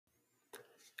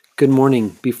Good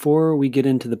morning. Before we get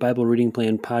into the Bible Reading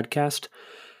Plan podcast,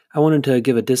 I wanted to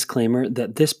give a disclaimer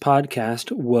that this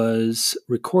podcast was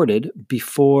recorded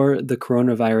before the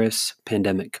coronavirus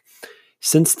pandemic.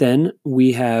 Since then,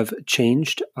 we have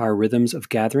changed our rhythms of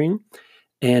gathering,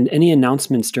 and any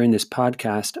announcements during this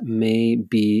podcast may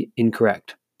be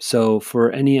incorrect. So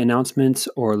for any announcements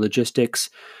or logistics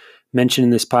mentioned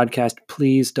in this podcast,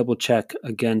 please double check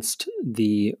against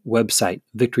the website,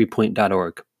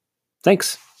 victorypoint.org.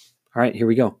 Thanks. All right, here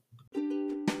we go.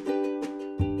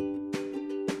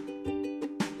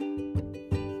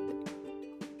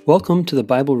 Welcome to the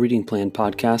Bible Reading Plan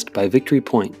podcast by Victory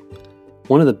Point.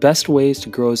 One of the best ways to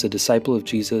grow as a disciple of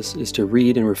Jesus is to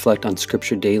read and reflect on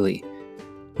Scripture daily.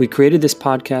 We created this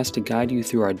podcast to guide you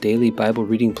through our daily Bible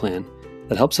reading plan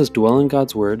that helps us dwell in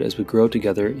God's Word as we grow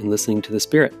together in listening to the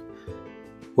Spirit.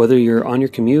 Whether you're on your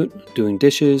commute, doing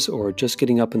dishes, or just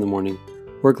getting up in the morning,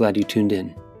 we're glad you tuned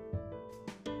in.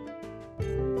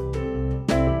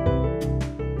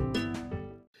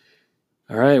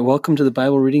 All right, welcome to the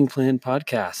Bible Reading Plan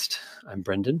podcast. I'm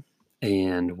Brendan,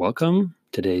 and welcome.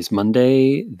 Today's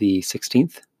Monday, the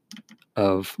 16th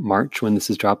of March, when this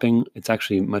is dropping. It's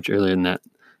actually much earlier than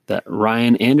that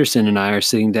Ryan Anderson and I are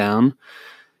sitting down.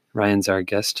 Ryan's our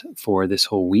guest for this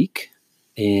whole week,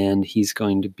 and he's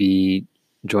going to be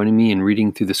joining me in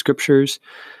reading through the Scriptures.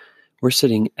 We're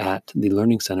sitting at the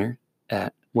Learning Center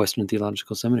at Western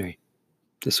Theological Seminary.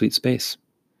 It's a sweet space.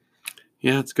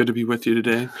 Yeah, it's good to be with you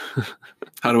today.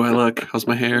 How do I look? How's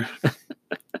my hair?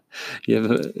 You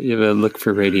have a look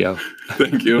for radio.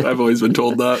 Thank you. I've always been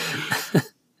told that.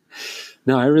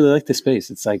 No, I really like the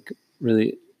space. It's like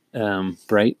really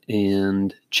bright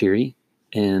and cheery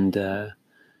and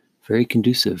very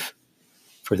conducive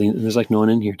for things. There's like no one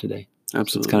in here today.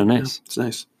 Absolutely. So it's kind of nice. Yeah, it's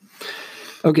nice.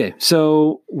 Okay,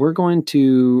 so we're going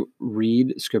to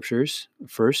read Scriptures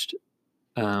first.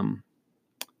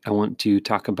 I want to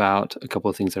talk about a couple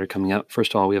of things that are coming up.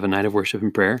 First of all, we have a night of worship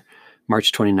and prayer,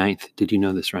 March 29th. Did you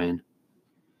know this, Ryan?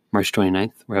 March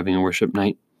 29th, we're having a worship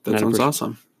night. That sounds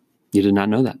awesome. You did not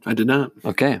know that? I did not.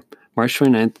 Okay. March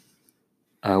 29th,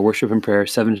 worship and prayer,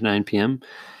 7 to 9 p.m.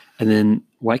 And then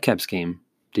Whitecaps game.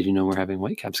 Did you know we're having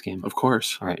Whitecaps game? Of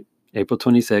course. All right. April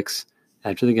 26th,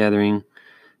 after the gathering,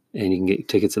 and you can get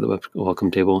tickets at the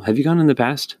welcome table. Have you gone in the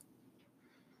past?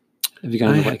 Have you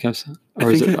gone to the Whitecaps?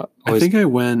 I think I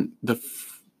went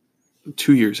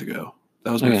 2 years ago.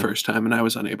 That was my first time, and I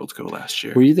was unable to go last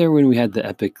year. Were you there when we had the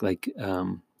epic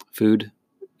food,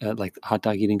 hot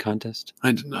dog eating contest?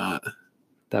 I did not.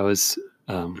 That was,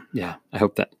 I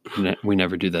hope that we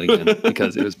never do that again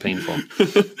because it was painful.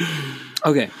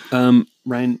 Okay,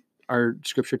 Ryan, our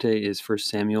scripture today is 1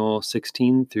 Samuel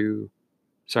 16,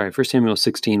 1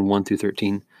 through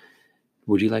 13.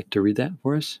 Would you like to read that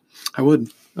for us? I would.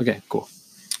 Okay, cool.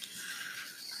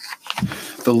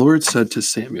 The Lord said to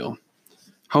Samuel,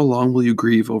 "How long will you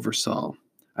grieve over Saul?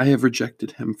 I have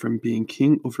rejected him from being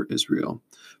king over Israel.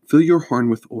 Fill your horn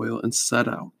with oil and set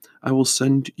out. I will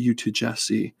send you to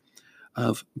Jesse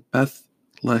of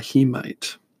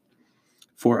Bethlehemite,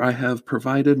 for I have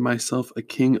provided myself a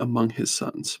king among his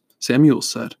sons." Samuel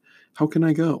said, "How can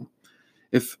I go?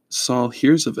 If Saul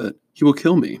hears of it, he will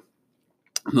kill me."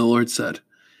 And the Lord said,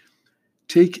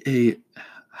 "Take a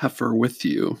heifer with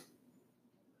you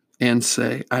and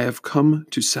say, 'I have come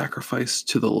to sacrifice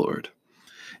to the Lord.'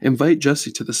 Invite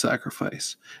Jesse to the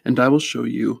sacrifice, and I will show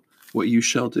you what you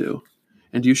shall do.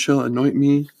 And you shall anoint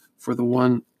me for the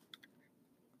one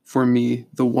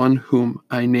whom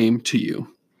I name to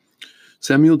you."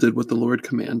 Samuel did what the Lord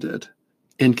commanded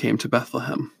and came to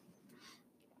Bethlehem.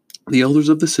 The elders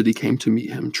of the city came to meet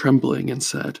him, trembling, and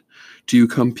said, "Do you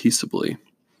come peaceably?"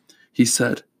 He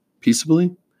said,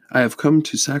 "Peaceably? I have come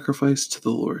to sacrifice to the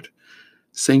Lord.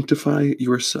 Sanctify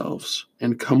yourselves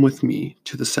and come with me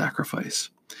to the sacrifice."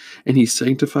 And he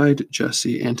sanctified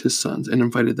Jesse and his sons and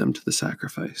invited them to the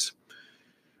sacrifice.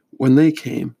 When they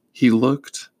came, he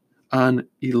looked on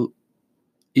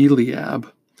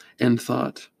Eliab and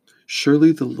thought,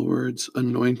 "Surely the Lord's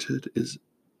anointed is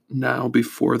now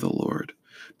before the Lord."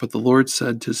 But the Lord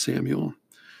said to Samuel,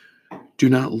 "Do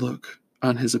not look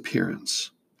on his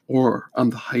appearance or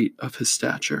on the height of his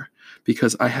stature,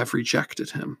 because I have rejected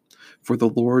him. For the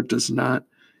Lord does not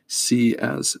see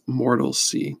as mortals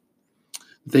see.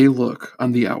 They look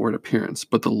on the outward appearance,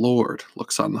 but the Lord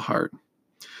looks on the heart."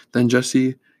 Then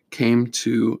Jesse came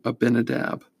to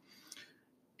Abinadab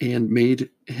and made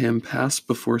him pass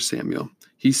before Samuel.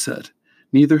 He said,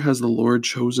 "Neither has the Lord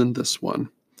chosen this one."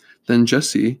 Then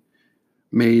Jesse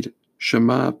made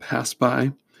Shammah pass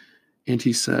by, and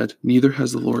he said, "Neither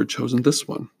has the Lord chosen this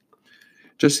one."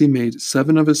 Jesse made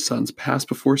 7 of his sons pass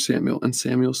before Samuel, and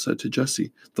Samuel said to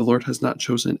Jesse, "The Lord has not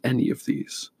chosen any of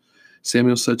these."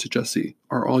 Samuel said to Jesse,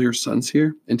 "Are all your sons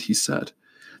here?" And he said,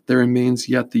 "There remains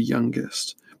yet the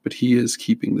youngest, but he is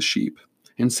keeping the sheep."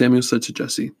 And Samuel said to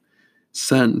Jesse,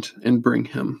 "Send and bring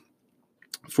him,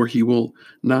 for he will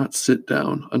not sit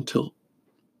down until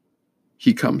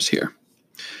he comes here."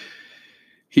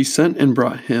 He sent and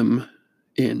brought him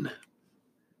in.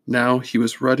 Now he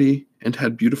was ruddy and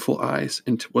had beautiful eyes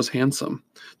and was handsome.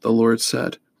 The Lord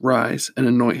said, "Rise and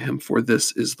anoint him, for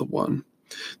this is the one."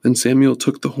 Then Samuel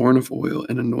took the horn of oil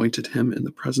and anointed him in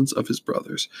the presence of his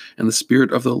brothers, and the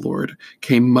Spirit of the Lord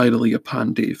came mightily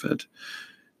upon David.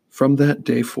 From that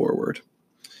day forward,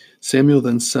 Samuel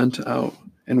then sent out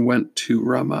and went to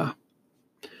Ramah.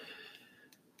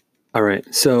 All right,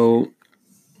 so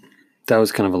that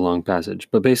was kind of a long passage,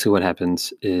 but basically what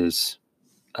happens is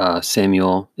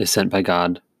Samuel is sent by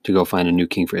God to go find a new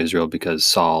king for Israel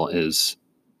because God is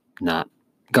not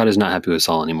happy with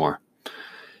Saul anymore.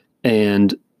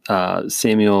 And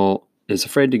Samuel is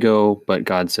afraid to go, but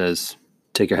God says,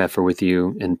 take your heifer with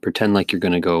you and pretend like you're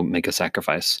going to go make a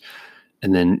sacrifice.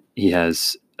 And then he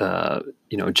has,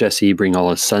 Jesse bring all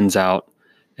his sons out,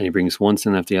 and he brings one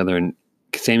son after the other. And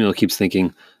Samuel keeps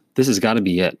thinking, this has got to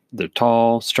be it. They're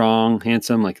tall, strong,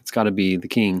 handsome. Like, it's got to be the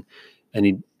king.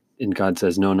 And God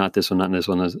says, no, not this one, not this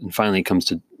one. And finally he comes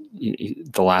to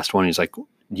the last one. He's like,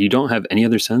 you don't have any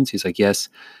other sons? He's like, yes,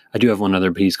 I do have one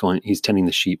other, but he's tending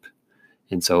the sheep.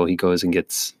 And so he goes and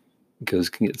gets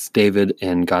David,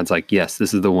 and God's like, yes,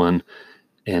 this is the one.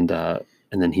 And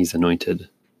then he's anointed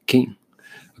king.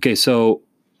 Okay. So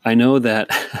I know that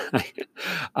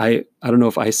I don't know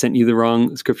if I sent you the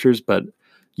wrong scriptures, but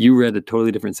you read a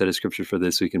totally different set of scriptures for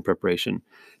this week in preparation.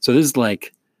 So this is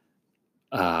like,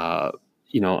 a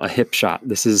hip shot.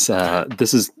 This is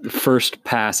the first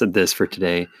pass at this for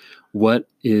today. What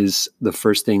is the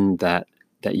first thing that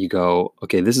you go,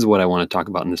 okay, this is what I want to talk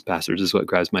about in this passage? This is what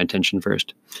grabs my attention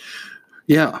first.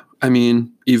 Yeah. I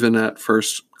mean, even at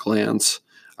first glance,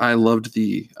 I loved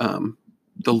that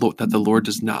the Lord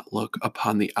does not look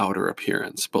upon the outer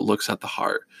appearance, but looks at the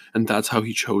heart. And that's how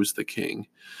he chose the king.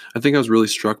 I think I was really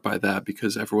struck by that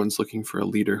because everyone's looking for a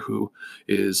leader who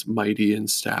is mighty in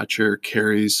stature,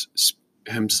 carries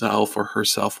himself or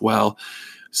herself well,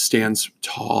 stands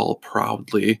tall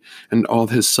proudly, and all of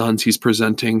his sons, he's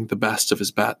presenting the best of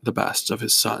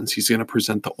his sons. He's going to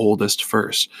present the oldest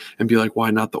first and be like,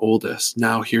 why not the oldest?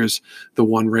 Now here's the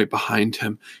one right behind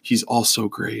him. He's also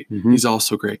great. Mm-hmm. He's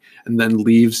also great. And then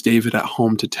leaves David at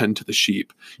home to tend to the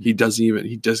sheep. He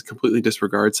completely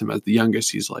disregards him as the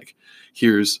youngest. He's like,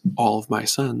 here's all of my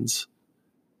sons.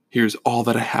 Here's all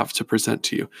that I have to present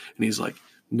to you. And he's like,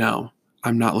 no,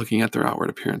 I'm not looking at their outward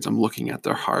appearance. I'm looking at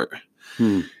their heart.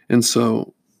 And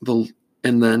so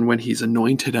and then when he's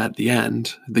anointed at the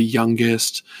end, the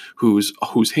youngest, who's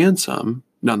handsome,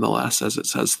 nonetheless, as it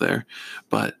says there,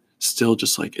 but still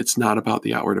just like, it's not about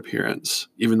the outward appearance,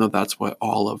 even though that's what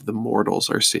all of the mortals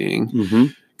are seeing. Mm-hmm.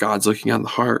 God's looking on the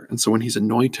heart. And so when he's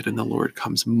anointed and the Lord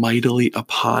comes mightily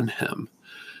upon him,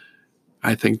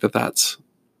 I think that's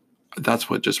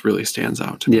what just really stands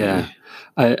out to me. Yeah.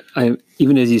 I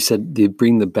even as you said, they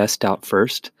bring the best out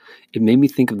first. It made me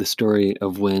think of the story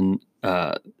of when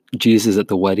Jesus is at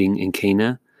the wedding in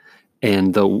Cana,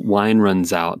 and the wine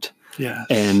runs out. Yes.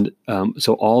 And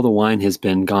so all the wine has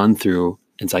been gone through.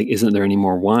 It's like, isn't there any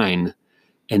more wine?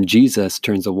 And Jesus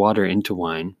turns the water into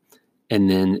wine, and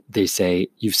then they say,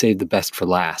 "You've saved the best for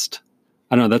last."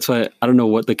 I don't know. That's why I don't know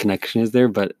what the connection is there,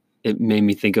 but it made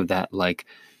me think of that, like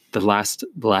the last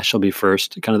shall be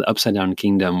first, kind of the upside down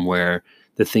kingdom where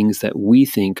the things that we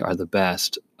think are the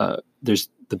best,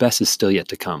 the best is still yet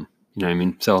to come. You know what I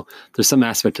mean? So there's some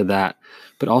aspect to that,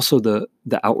 but also the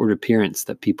outward appearance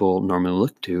that people normally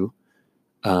look to.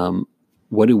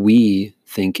 What do I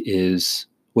think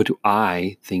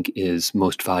is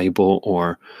most valuable,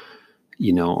 or,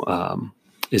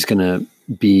 is going to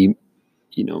be,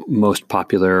 most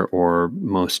popular or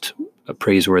most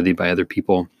praiseworthy by other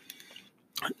people?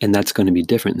 And that's going to be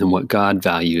different than what God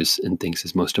values and thinks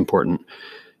is most important.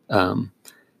 And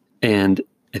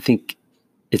I think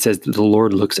it says that the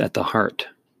Lord looks at the heart.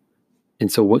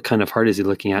 And so what kind of heart is he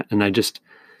looking at? And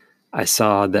I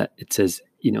saw that it says,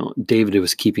 David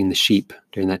was keeping the sheep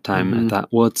during that time. Mm-hmm. I thought,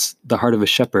 well, it's the heart of a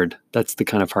shepherd. That's the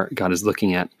kind of heart God is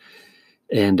looking at.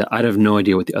 And I'd have no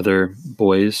idea what the other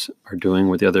boys are doing,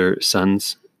 what the other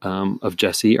sons of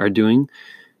Jesse are doing,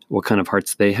 what kind of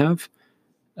hearts they have.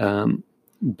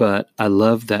 But I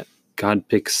love that God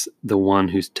picks the one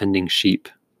who's tending sheep,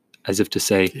 as if to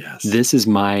say, yes, this is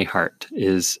my heart,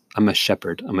 I'm a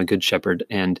shepherd. I'm a good shepherd.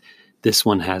 And this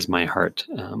one has my heart.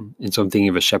 And so I'm thinking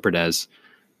of a shepherd as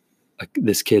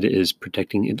this kid is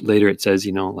protecting it. Later it says,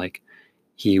 like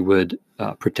he would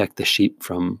protect the sheep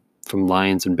from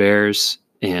lions and bears,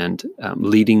 and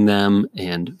leading them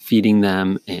and feeding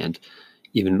them, and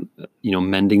even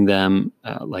mending them,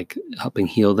 like helping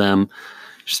heal them.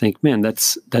 Just think, man,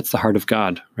 that's the heart of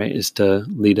God, right? Is to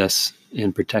lead us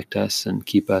and protect us and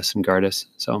keep us and guard us.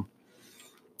 So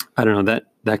I don't know,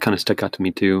 that kind of stuck out to me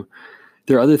too.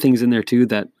 There are other things in there too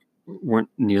that weren't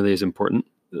nearly as important,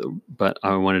 but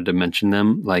I wanted to mention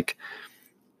them, like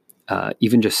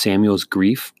even just Samuel's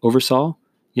grief over Saul.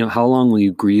 How long will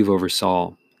you grieve over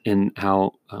Saul? And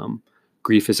how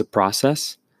grief is a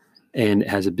process, and it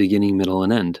has a beginning, middle,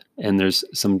 and end. And there's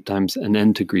sometimes an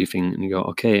end to grieving, and you go,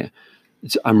 okay,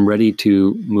 I'm ready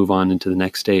to move on into the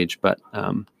next stage. But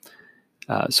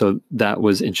so that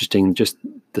was interesting, just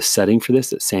the setting for this,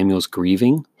 that Samuel's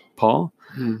grieving Paul,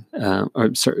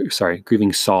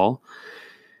 grieving Saul.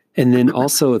 And then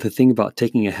also the thing about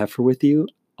taking a heifer with you,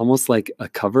 almost like a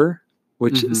cover,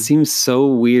 which seems so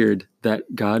weird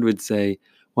that God would say,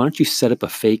 why don't you set up a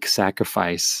fake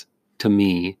sacrifice to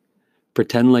me,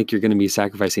 pretend like you're going to be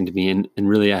sacrificing to me, and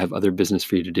really I have other business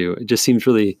for you to do. It just seems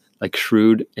really like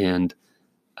shrewd and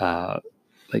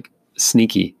like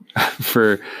sneaky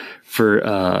for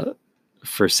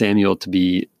Samuel to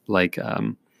be like,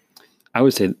 I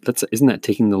would say, isn't that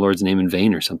taking the Lord's name in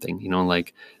vain or something?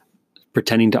 Like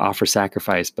pretending to offer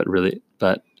sacrifice, but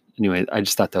anyway, I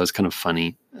just thought that was kind of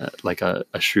funny, like a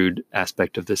shrewd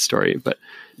aspect of this story. But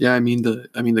yeah,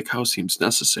 the cow seems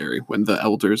necessary when the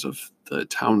elders of the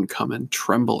town come in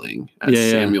trembling at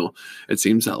Samuel. Yeah. It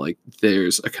seems that like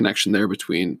there's a connection there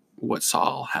between what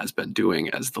Saul has been doing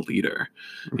as the leader.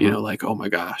 Like, oh my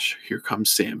gosh, here comes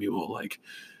Samuel. Like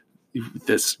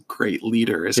this great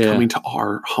leader is coming to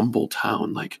our humble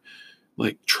town. Like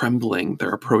trembling,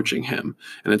 they're approaching him,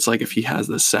 and it's like if he has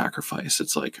this sacrifice,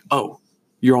 it's like, oh,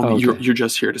 you're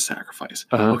just here to sacrifice.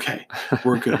 Okay,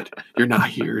 we're good. You're not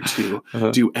here to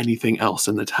do anything else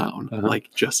in the town. Like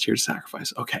just here to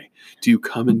sacrifice. Okay, do you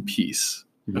come in peace?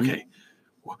 Okay,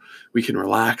 we can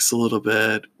relax a little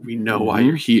bit. We know why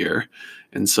you're here.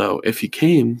 And so if he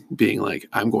came being like,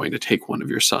 I'm going to take one of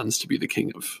your sons to be the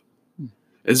king of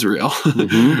Israel,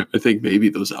 I think maybe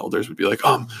those elders would be like,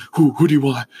 who do you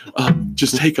want?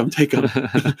 Just take him.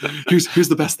 Here's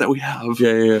the best that we have.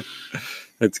 Yeah.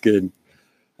 That's good.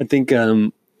 I think,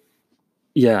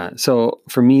 so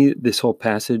for me, this whole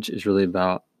passage is really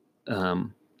about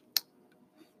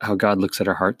how God looks at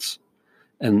our hearts.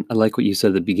 And I like what you said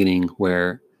at the beginning,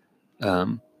 where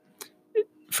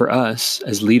for us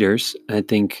as leaders, I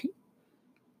think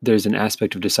there's an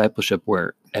aspect of discipleship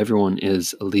where everyone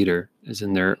is a leader, as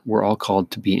in we're all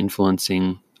called to be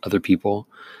influencing other people,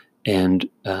 and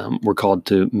we're called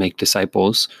to make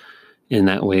disciples. In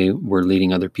that way, we're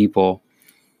leading other people.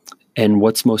 And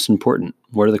what's most important?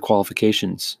 What are the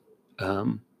qualifications?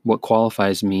 What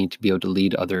qualifies me to be able to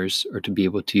lead others, or to be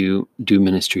able to do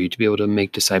ministry, to be able to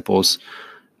make disciples?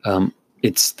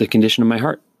 It's the condition of my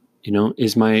heart.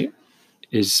 Is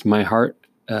my heart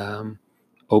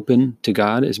open to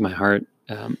God? Is my heart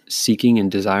seeking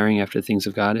and desiring after the things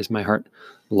of God? Is my heart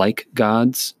like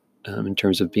God's in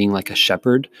terms of being like a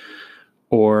shepherd?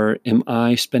 Or am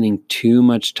I spending too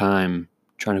much time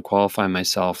trying to qualify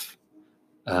myself,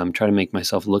 try to make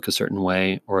myself look a certain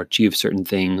way or achieve certain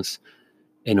things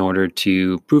in order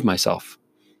to prove myself,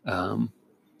 and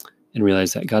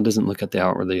realize that God doesn't look at the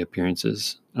outwardly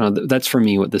appearances? That's for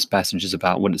me what this passage is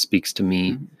about, what it speaks to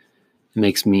me. It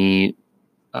makes me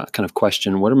kind of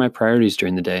question, what are my priorities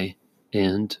during the day,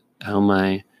 and how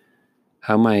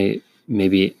am I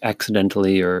maybe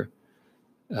accidentally or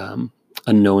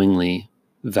unknowingly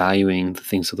valuing the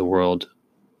things of the world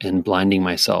and blinding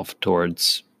myself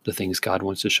towards the things God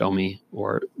wants to show me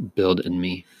or build in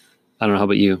me. I don't know. How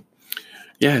about you?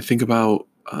 Yeah, I think about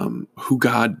who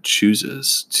God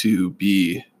chooses to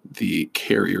be the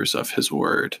carriers of his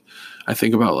word. I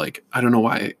think about, like, I don't know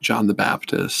why John the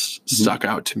Baptist stuck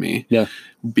out to me. Yeah.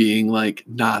 Being like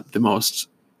not the most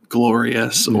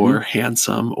glorious or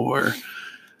handsome or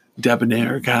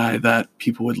debonair guy that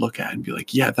people would look at and be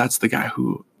like, yeah, that's the guy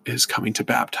who is coming to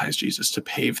baptize Jesus, to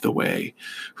pave the way,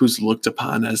 who's looked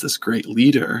upon as this great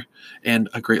leader and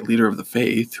a great leader of the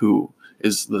faith, who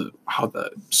is how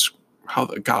the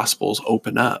Gospels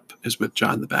open up is with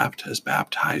John the Baptist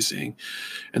baptizing.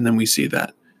 And then we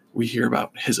hear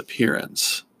about his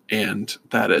appearance, and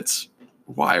that it's,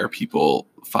 why are people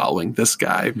following this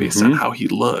guy based on how he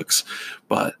looks?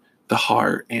 But the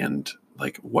heart and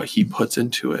like what he puts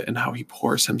into it, and how he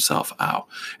pours himself out,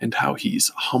 and how he's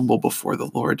humble before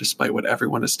the Lord despite what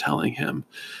everyone is telling him.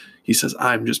 he says,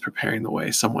 I'm just preparing the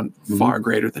way. Someone far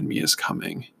greater than me is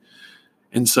coming.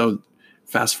 And so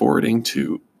fast forwarding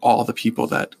to all the people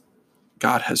that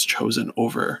God has chosen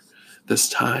over this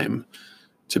time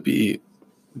to be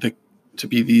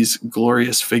these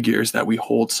glorious figures that we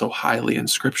hold so highly in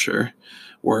Scripture,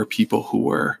 were people who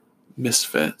were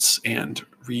misfits and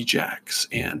rejects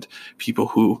and people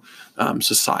who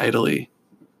societally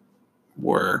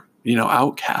were,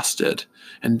 outcasted.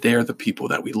 And they're the people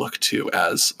that we look to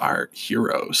as our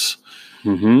heroes.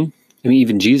 Mm-hmm. I mean,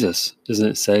 even Jesus, doesn't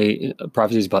it say,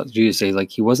 prophecies about Jesus say,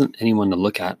 like, he wasn't anyone to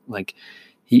look at. Like,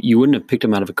 you wouldn't have picked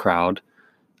him out of a crowd.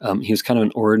 He was kind of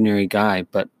an ordinary guy,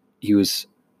 but he was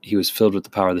filled with the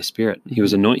power of the Spirit. He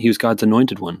was he was God's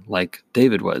anointed one, like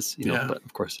David was, but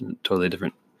of course, a totally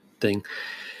different thing.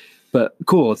 But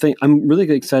cool. I'm really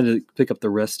excited to pick up the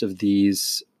rest of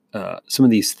these, some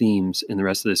of these themes in the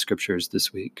rest of the scriptures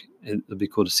this week. It'll be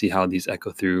cool to see how these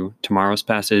echo through tomorrow's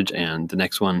passage and the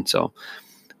next one. So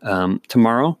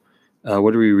tomorrow,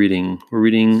 what are we reading? We're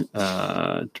reading,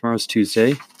 tomorrow's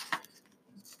Tuesday.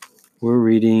 We're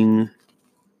reading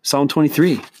Psalm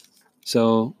 23.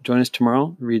 So join us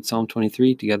tomorrow, read Psalm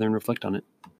 23 together and reflect on it.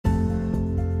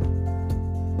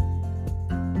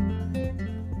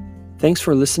 Thanks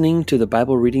for listening to the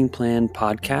Bible Reading Plan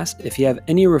podcast. If you have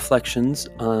any reflections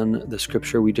on the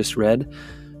scripture we just read,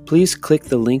 please click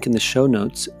the link in the show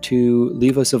notes to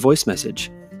leave us a voice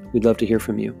message. We'd love to hear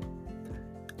from you.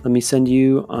 Let me send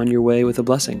you on your way with a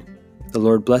blessing. The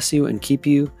Lord bless you and keep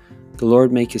you. The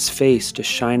Lord make his face to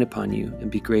shine upon you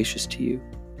and be gracious to you.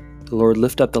 The Lord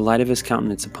lift up the light of his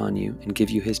countenance upon you and give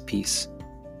you his peace.